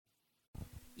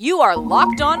You are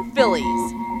Locked On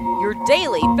Phillies, your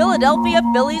daily Philadelphia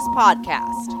Phillies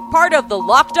podcast. Part of the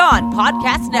Locked On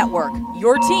Podcast Network,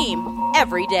 your team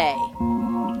every day.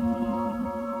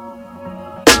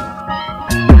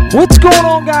 What's going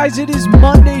on, guys? It is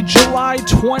Monday, July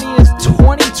 20th,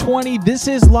 2020. This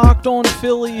is Locked On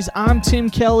Phillies. I'm Tim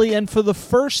Kelly, and for the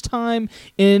first time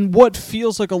in what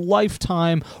feels like a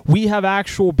lifetime, we have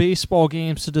actual baseball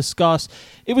games to discuss.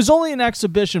 It was only an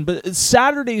exhibition, but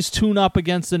Saturday's tune-up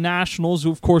against the Nationals,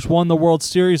 who of course won the World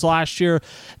Series last year,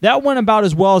 that went about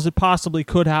as well as it possibly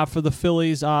could have for the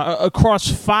Phillies.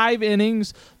 Across 5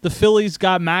 innings, the Phillies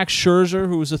got Max Scherzer,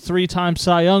 who was a 3-time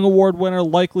Cy Young Award winner,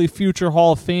 likely future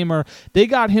Hall of Famer. They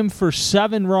got him for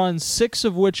 7 runs, 6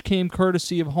 of which came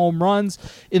courtesy of home runs.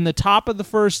 In the top of the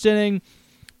first inning,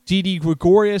 Didi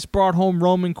Gregorius brought home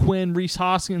Roman Quinn, Rhys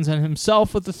Hoskins, and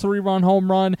himself with a 3-run home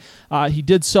run. He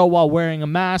did so while wearing a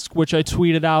mask, which I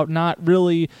tweeted out, not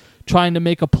really trying to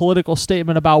make a political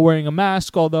statement about wearing a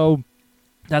mask, although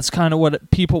that's kind of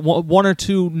what people, one or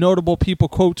two notable people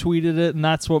quote tweeted it, and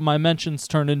that's what my mentions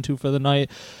turned into for the night.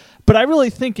 But I really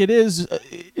think it is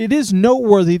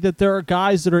noteworthy that there are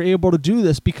guys that are able to do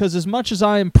this, because as much as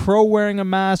I am pro wearing a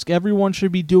mask, everyone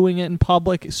should be doing it in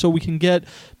public so we can get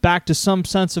back to some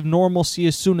sense of normalcy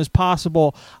as soon as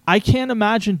possible. I can't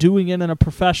imagine doing it in a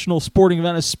professional sporting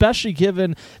event, especially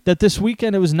given that this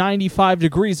weekend it was 95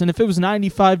 degrees. And if it was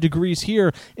 95 degrees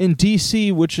here in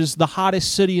D.C., which is the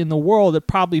hottest city in the world, it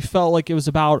probably felt like it was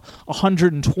about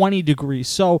 120 degrees.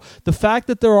 So the fact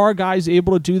that there are guys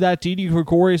able to do that, Didi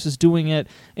Gregorius is doing it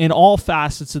in all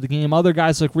facets of the game. Other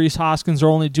guys like Rhys Hoskins are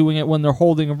only doing it when they're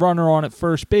holding a runner on at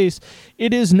first base.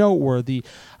 It is noteworthy.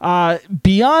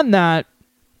 Beyond that,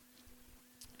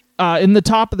 in the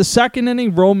top of the second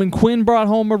inning, Roman Quinn brought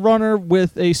home a runner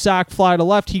with a sac fly to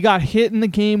left. He got hit in the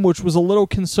game, which was a little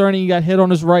concerning. He got hit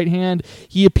on his right hand.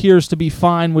 He appears to be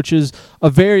fine, which is a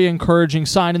very encouraging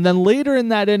sign. And then later in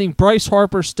that inning, Bryce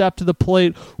Harper stepped to the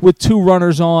plate with 2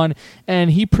 runners on, and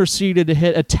he proceeded to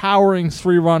hit a towering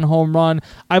 3-run home run.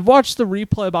 I've watched the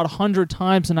replay about 100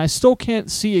 times, and I still can't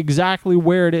see exactly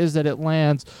where it is that it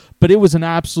lands, but it was an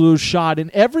absolute shot. And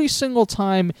every single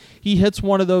time he hits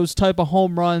one of those type of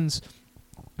home runs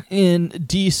in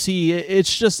DC,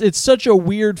 it's such a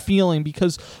weird feeling,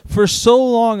 because for so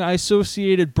long I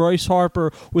associated Bryce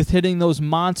Harper with hitting those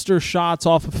monster shots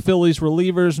off of Phillies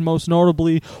relievers, most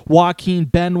notably Joaquin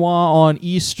Benoit on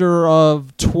Easter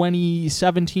of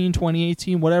 2017,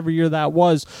 2018, whatever year that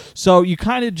was. So you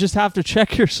kind of just have to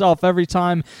check yourself every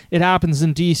time it happens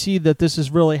in DC that this is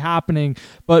really happening.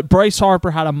 But Bryce Harper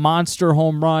had a monster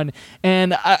home run,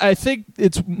 and I think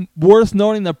it's worth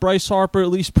noting that Bryce Harper, at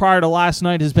least prior to last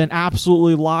night, has been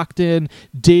absolutely locked in,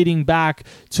 dating back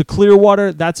to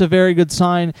Clearwater. That's a very good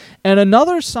sign. And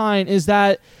another sign is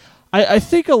that I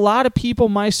think a lot of people,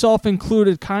 myself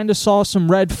included, kind of saw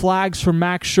some red flags for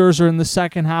Max Scherzer in the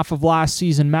second half of last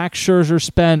season. Max Scherzer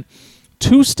spent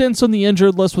 2 stints on the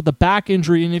injured list with a back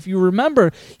injury, and if you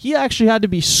remember, he actually had to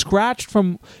be scratched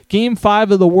from Game 5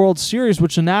 of the World Series,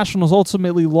 which the Nationals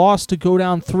ultimately lost to go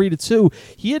down 3-2.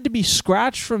 He had to be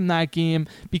scratched from that game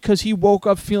because he woke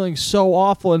up feeling so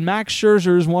awful, and Max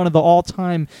Scherzer is one of the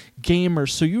all-time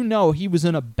gamers, so you know he was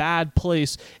in a bad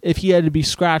place if he had to be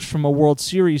scratched from a World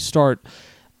Series start.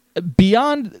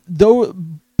 Beyond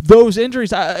those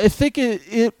injuries, I think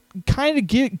it kind of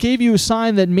gave you a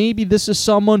sign that maybe this is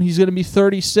someone, he's going to be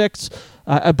 36,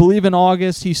 I believe in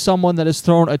August. He's someone that has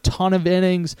thrown a ton of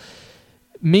innings.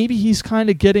 Maybe he's kind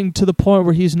of getting to the point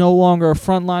where he's no longer a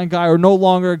frontline guy, or no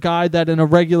longer a guy that in a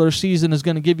regular season is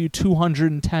going to give you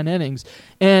 210 innings.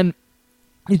 And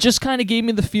it just kind of gave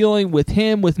me the feeling with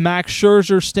him, with Max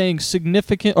Scherzer staying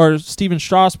significant, or Steven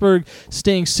Strasburg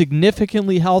staying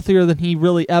significantly healthier than he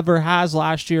really ever has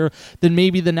last year, then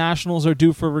maybe the Nationals are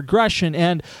due for regression.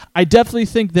 And I definitely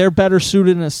think they're better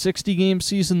suited in a 60-game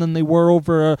season than they were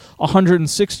over a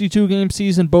 162-game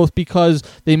season, both because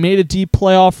they made a deep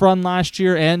playoff run last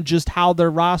year and just how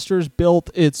their roster is built.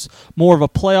 It's more of a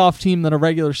playoff team than a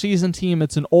regular season team.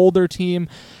 It's an older team.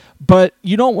 But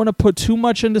you don't want to put too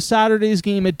much into Saturday's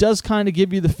game. It does kind of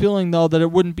give you the feeling, though, that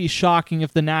it wouldn't be shocking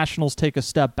if the Nationals take a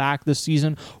step back this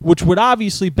season, which would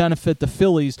obviously benefit the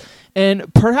Phillies.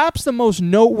 And perhaps the most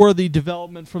noteworthy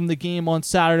development from the game on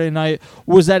Saturday night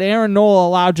was that Aaron Nola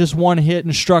allowed just 1 hit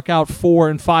and struck out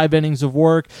 4 in 5 innings of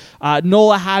work.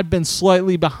 Nola had been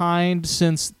slightly behind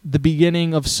since the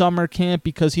beginning of summer camp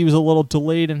because he was a little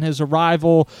delayed in his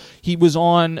arrival. He was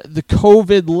on the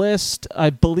COVID list, I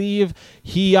believe.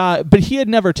 But he had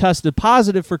never tested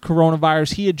positive for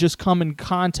coronavirus. He had just come in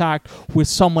contact with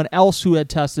someone else who had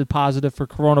tested positive for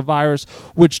coronavirus,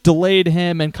 which delayed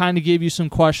him and kind of gave you some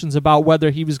questions about whether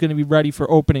he was going to be ready for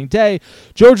opening day.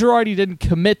 Joe Girardi didn't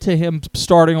commit to him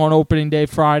starting on opening day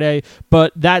Friday,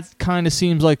 but that kind of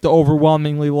seems like the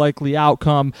overwhelmingly likely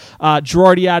outcome.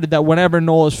 Girardi added that whenever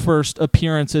Nola's first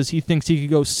appearances, he thinks he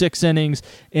could go 6 innings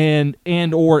and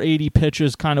or 80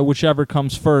 pitches, kind of whichever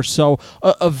comes first. So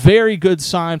a very good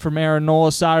sign from Aaron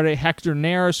Nola Saturday. Hector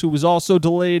Neris, who was also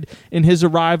delayed in his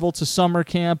arrival to summer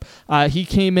camp, he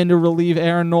came in to relieve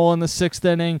Aaron Nola in the 6th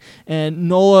inning, and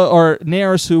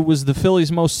Neris, who was the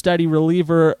Phillies' most steady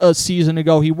reliever a season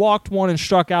ago, he walked one and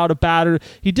struck out a batter.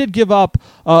 He did give up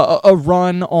a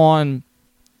run on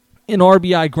an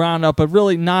RBI ground up, but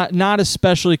really not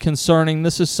especially concerning.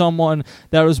 This is someone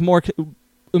that was more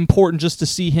important just to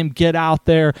see him get out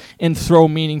there and throw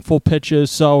meaningful pitches.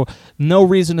 So no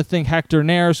reason to think Hector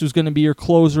Neris, who's going to be your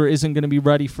closer, isn't going to be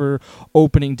ready for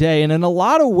opening day. And in a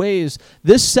lot of ways,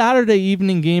 this Saturday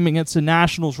evening game against the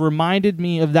Nationals reminded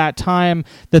me of that time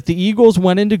that the Eagles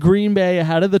went into Green Bay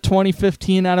ahead of the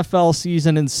 2015 NFL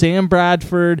season, and Sam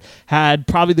Bradford had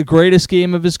probably the greatest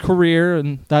game of his career,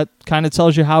 and that kind of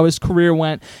tells you how his career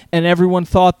went, and everyone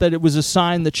thought that it was a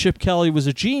sign that Chip Kelly was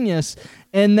a genius.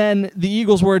 And then the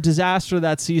Eagles were a disaster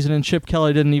that season, and Chip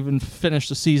Kelly didn't even finish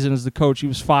the season as the coach. He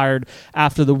was fired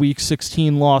after the Week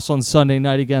 16 loss on Sunday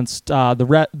night against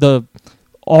the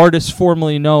artist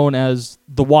formerly known as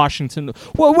the Washington,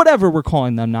 well, whatever we're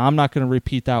calling them now. I'm not going to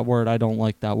repeat that word. I don't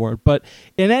like that word. But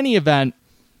in any event,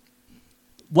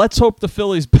 let's hope the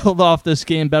Phillies build off this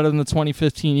game better than the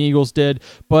 2015 Eagles did.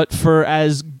 But for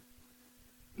as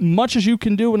much as you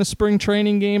can do in a spring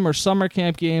training game or summer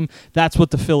camp game, that's what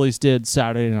the Phillies did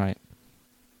Saturday night.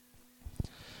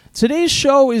 Today's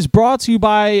show is brought to you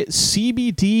by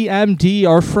CBDMD.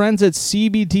 Our friends at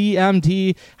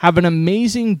CBDMD have an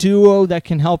amazing duo that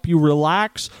can help you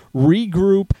relax,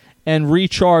 regroup, and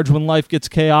recharge when life gets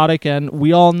chaotic. And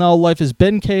we all know life has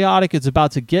been chaotic. It's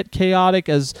about to get chaotic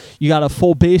as you got a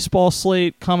full baseball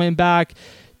slate coming back.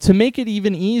 To make it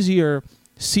even easier,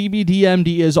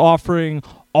 CBDMD is offering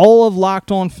all of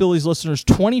Locked On Phillies listeners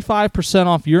 25%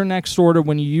 off your next order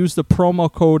when you use the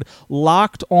promo code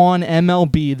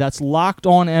LOCKEDONMLB. That's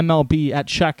LOCKEDONMLB at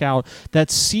checkout.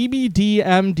 That's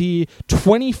CBDMD,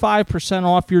 25%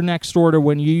 off your next order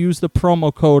when you use the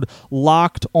promo code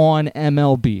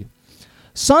LOCKEDONMLB.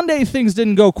 Sunday, things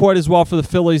didn't go quite as well for the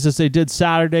Phillies as they did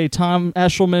Saturday. Tom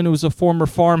Eshelman, who was a former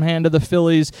farmhand of the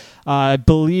Phillies, I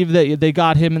believe that they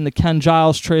got him in the Ken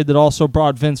Giles trade that also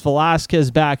brought Vince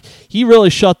Velasquez back. He really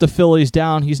shut the Phillies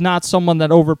down. He's not someone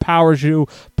that overpowers you,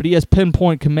 but he has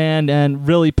pinpoint command and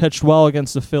really pitched well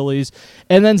against the Phillies.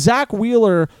 And then Zach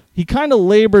Wheeler, he kind of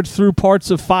labored through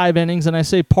parts of 5 innings, and I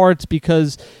say parts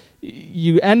because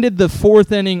you ended the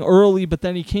 4th inning early, but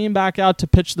then he came back out to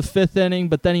pitch the 5th inning,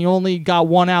 but then he only got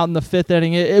 1 out in the 5th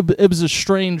inning. It was a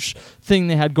strange thing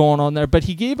they had going on there, but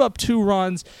he gave up 2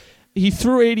 runs. He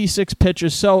threw 86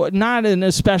 pitches, so not an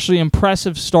especially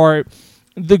impressive start.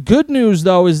 The good news,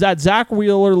 though, is that Zach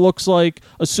Wheeler looks like,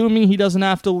 assuming he doesn't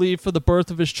have to leave for the birth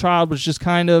of his child, which is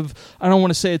kind of, I don't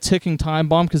want to say a ticking time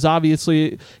bomb, because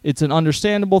obviously it's an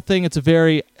understandable thing. It's a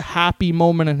very happy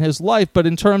moment in his life. But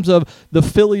in terms of the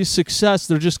Phillies' success,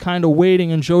 they're just kind of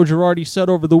waiting. And Joe Girardi said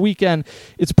over the weekend,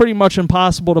 it's pretty much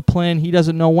impossible to plan. He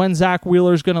doesn't know when Zach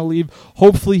Wheeler is going to leave.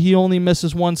 Hopefully he only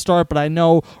misses 1 start, but I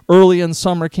know early in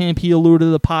summer camp he alluded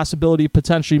to the possibility of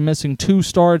potentially missing 2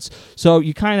 starts. So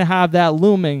you kind of have that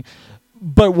looming.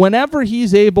 But whenever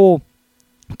he's able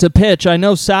to pitch, I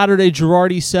know Saturday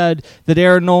Girardi said that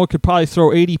Aaron Nola could probably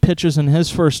throw 80 pitches in his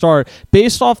first start.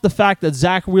 Based off the fact that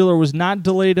Zach Wheeler was not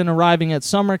delayed in arriving at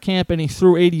summer camp and he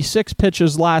threw 86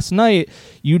 pitches last night,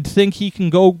 you'd think he can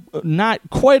go not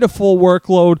quite a full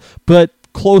workload, but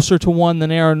closer to 1 than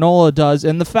Aaron Nola does.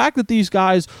 And the fact that these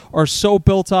guys are so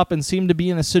built up and seem to be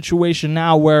in a situation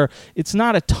now where it's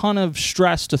not a ton of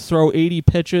stress to throw 80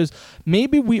 pitches,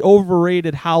 maybe we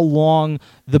overrated how long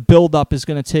the buildup is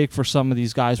going to take for some of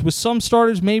these guys. With some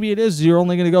starters, maybe it is. You're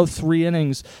only going to go 3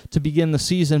 innings to begin the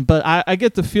season. But I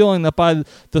get the feeling that by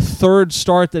the 3rd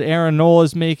start that Aaron Nola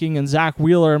is making and Zach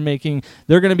Wheeler are making,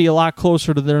 they're going to be a lot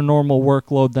closer to their normal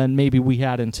workload than maybe we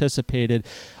had anticipated.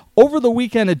 Over the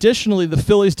weekend, additionally, the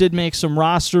Phillies did make some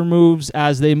roster moves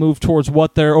as they move towards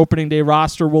what their opening day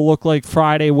roster will look like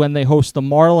Friday when they host the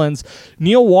Marlins.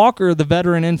 Neil Walker, the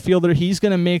veteran infielder, he's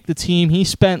going to make the team. He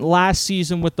spent last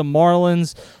season with the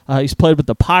Marlins. He's played with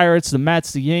the Pirates, the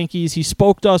Mets, the Yankees. He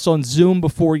spoke to us on Zoom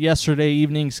before yesterday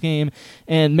evening's game,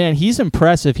 and man, he's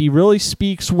impressive. He really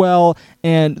speaks well,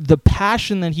 and the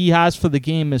passion that he has for the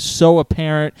game is so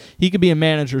apparent. He could be a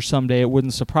manager someday. It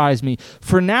wouldn't surprise me.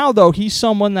 For now, though, he's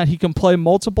someone that he can play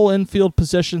multiple infield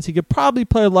positions. He could probably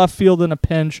play left field in a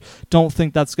pinch. Don't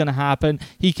think that's going to happen.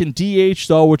 He can DH,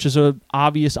 though, which is an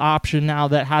obvious option now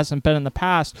that hasn't been in the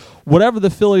past. Whatever the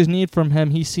Phillies need from him,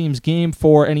 he seems game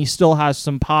for, and he still has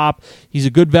some pop. He's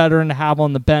a good veteran to have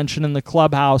on the bench and in the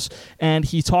clubhouse, and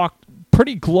he talked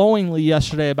pretty glowingly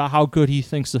yesterday about how good he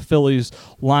thinks the Phillies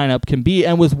lineup can be.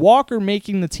 And with Walker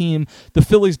making the team, the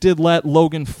Phillies did let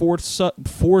Logan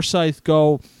Forsythe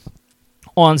go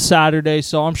on Saturday,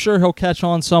 so I'm sure he'll catch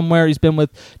on somewhere. He's been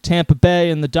with Tampa Bay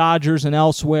and the Dodgers and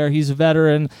elsewhere. He's a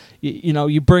veteran.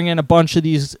 You bring in a bunch of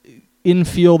these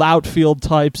infield, outfield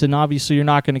types, and obviously you're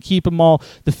not going to keep them all.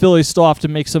 The Phillies still have to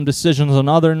make some decisions on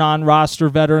other non-roster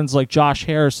veterans like Josh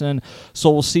Harrison,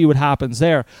 so we'll see what happens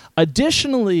there.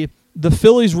 Additionally, the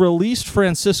Phillies released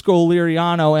Francisco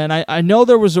Liriano, and I know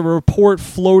there was a report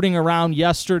floating around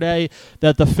yesterday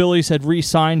that the Phillies had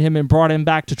re-signed him and brought him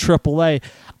back to AAA.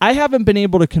 I haven't been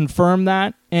able to confirm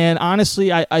that, and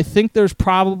honestly, I think there's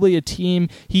probably a team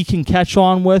he can catch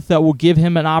on with that will give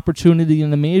him an opportunity in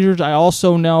the majors. I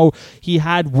also know he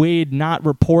had Wade not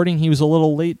reporting. He was a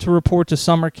little late to report to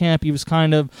summer camp. He was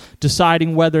kind of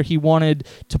deciding whether he wanted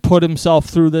to put himself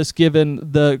through this given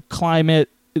the climate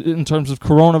in terms of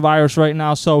coronavirus right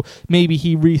now, so maybe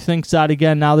he rethinks that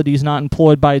again now that he's not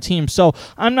employed by a team. So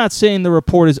I'm not saying the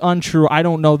report is untrue. I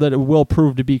don't know that it will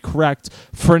prove to be correct.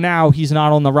 For now, he's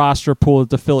not on the roster pool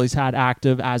that the Phillies had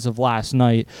active as of last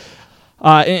night.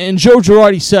 And Joe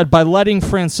Girardi said, by letting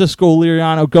Francisco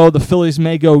Liriano go, the Phillies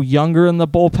may go younger in the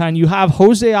bullpen. You have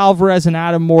Jose Alvarez and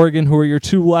Adam Morgan, who are your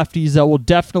two lefties that will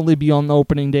definitely be on the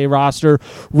opening day roster.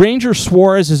 Ranger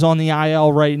Suarez is on the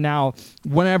IL right now.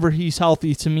 Whenever he's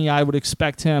healthy, to me, I would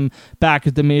expect him back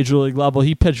at the major league level.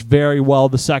 He pitched very well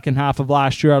the second half of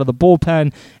last year out of the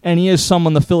bullpen, and he is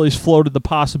someone the Phillies floated the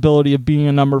possibility of being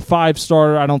a number 5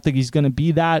 starter. I don't think he's going to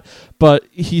be that, but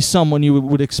he's someone you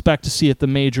would expect to see at the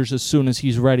majors as soon as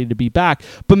he's ready to be back.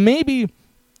 But maybe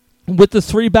with the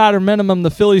 3-batter minimum, the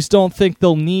Phillies don't think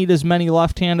they'll need as many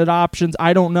left-handed options.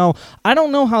 I don't know. I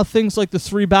don't know how things like the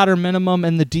 3-batter minimum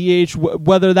and the DH,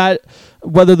 whether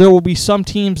there will be some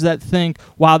teams that think,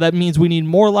 wow, that means we need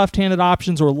more left-handed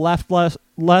options or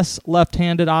less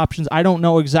left-handed options. I don't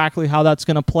know exactly how that's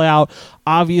going to play out.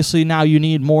 Obviously, now you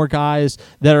need more guys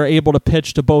that are able to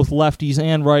pitch to both lefties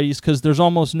and righties, because there's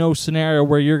almost no scenario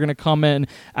where you're going to come in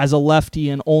as a lefty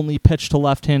and only pitch to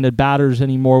left-handed batters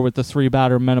anymore with the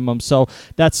 3-batter minimum. So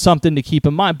that's something to keep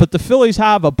in mind. But the Phillies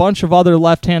have a bunch of other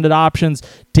left-handed options.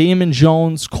 Damon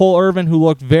Jones, Cole Irvin, who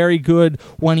looked very good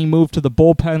when he moved to the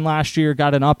bullpen last year,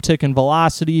 got an uptick in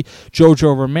velocity.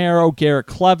 Jojo Romero, Garrett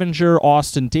Clevenger,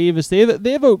 Austin Davis. They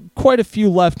have quite a few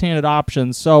left-handed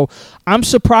options. So I'm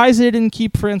surprised they didn't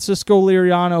keep Francisco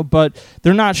Liriano, but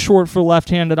they're not short for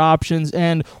left-handed options.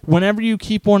 And whenever you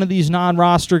keep one of these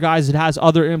non-roster guys, it has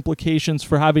other implications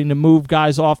for having to move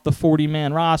guys off the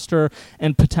 40-man roster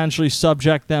and potentially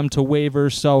subject them to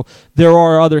waivers. So there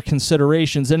are other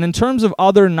considerations. And in terms of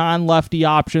other non-lefty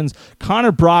options,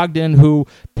 Connor Brogdon, who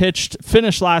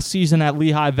finished last season at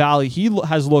Lehigh Valley, he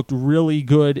has looked really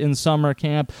good in summer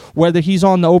camp. Whether he's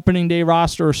on the opening day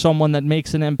roster or someone that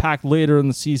makes an impact later in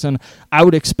the season, I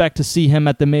would expect to see him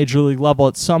at the major league level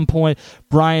at some point.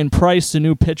 Brian Price, the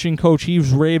new pitching coach,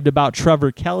 he's raved about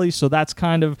Trevor Kelly, so that's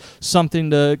kind of something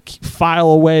to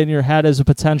file away in your head as a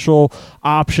potential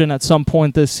option at some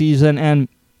point this season. And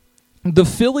the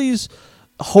Phillies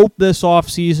hope this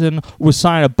offseason was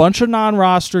sign a bunch of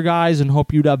non-roster guys and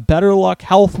hope you'd have better luck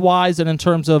health-wise and in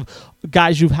terms of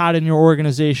guys you've had in your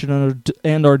organization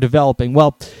and are developing.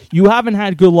 Well, you haven't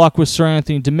had good luck with Sir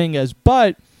Anthony Dominguez,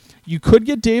 but you could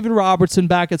get David Robertson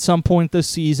back at some point this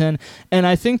season, and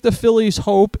I think the Phillies'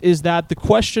 hope is that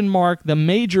the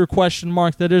major question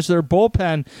mark that is their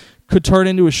bullpen could turn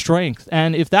into a strength.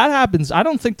 And if that happens, I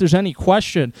don't think there's any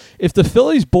question. If the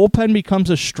Phillies' bullpen becomes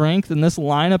a strength and this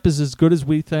lineup is as good as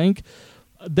we think,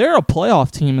 they're a playoff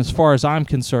team as far as I'm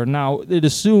concerned. Now, it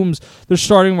assumes their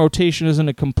starting rotation isn't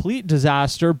a complete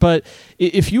disaster, but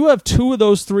if you have 2 of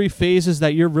those 3 phases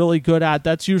that you're really good at,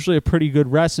 that's usually a pretty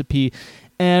good recipe.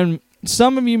 And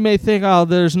some of you may think, oh,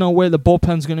 there's no way the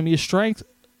bullpen's going to be a strength.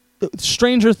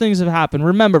 Stranger things have happened.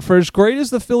 Remember, for as great as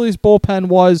the Phillies bullpen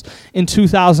was in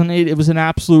 2008, it was an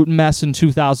absolute mess in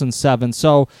 2007.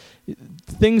 So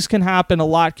things can happen. A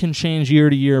lot can change year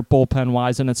to year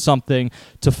bullpen-wise, and it's something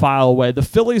to file away. The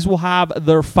Phillies will have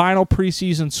their final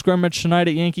preseason scrimmage tonight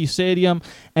at Yankee Stadium,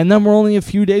 and then we're only a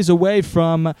few days away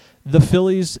from the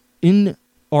Phillies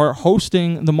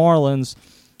hosting the Marlins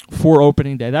for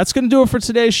opening day. That's going to do it for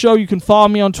today's show. You can follow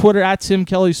me on Twitter at Tim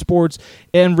Kelly Sports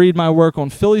and read my work on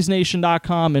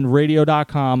PhilliesNation.com and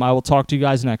radio.com. I will talk to you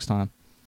guys next time.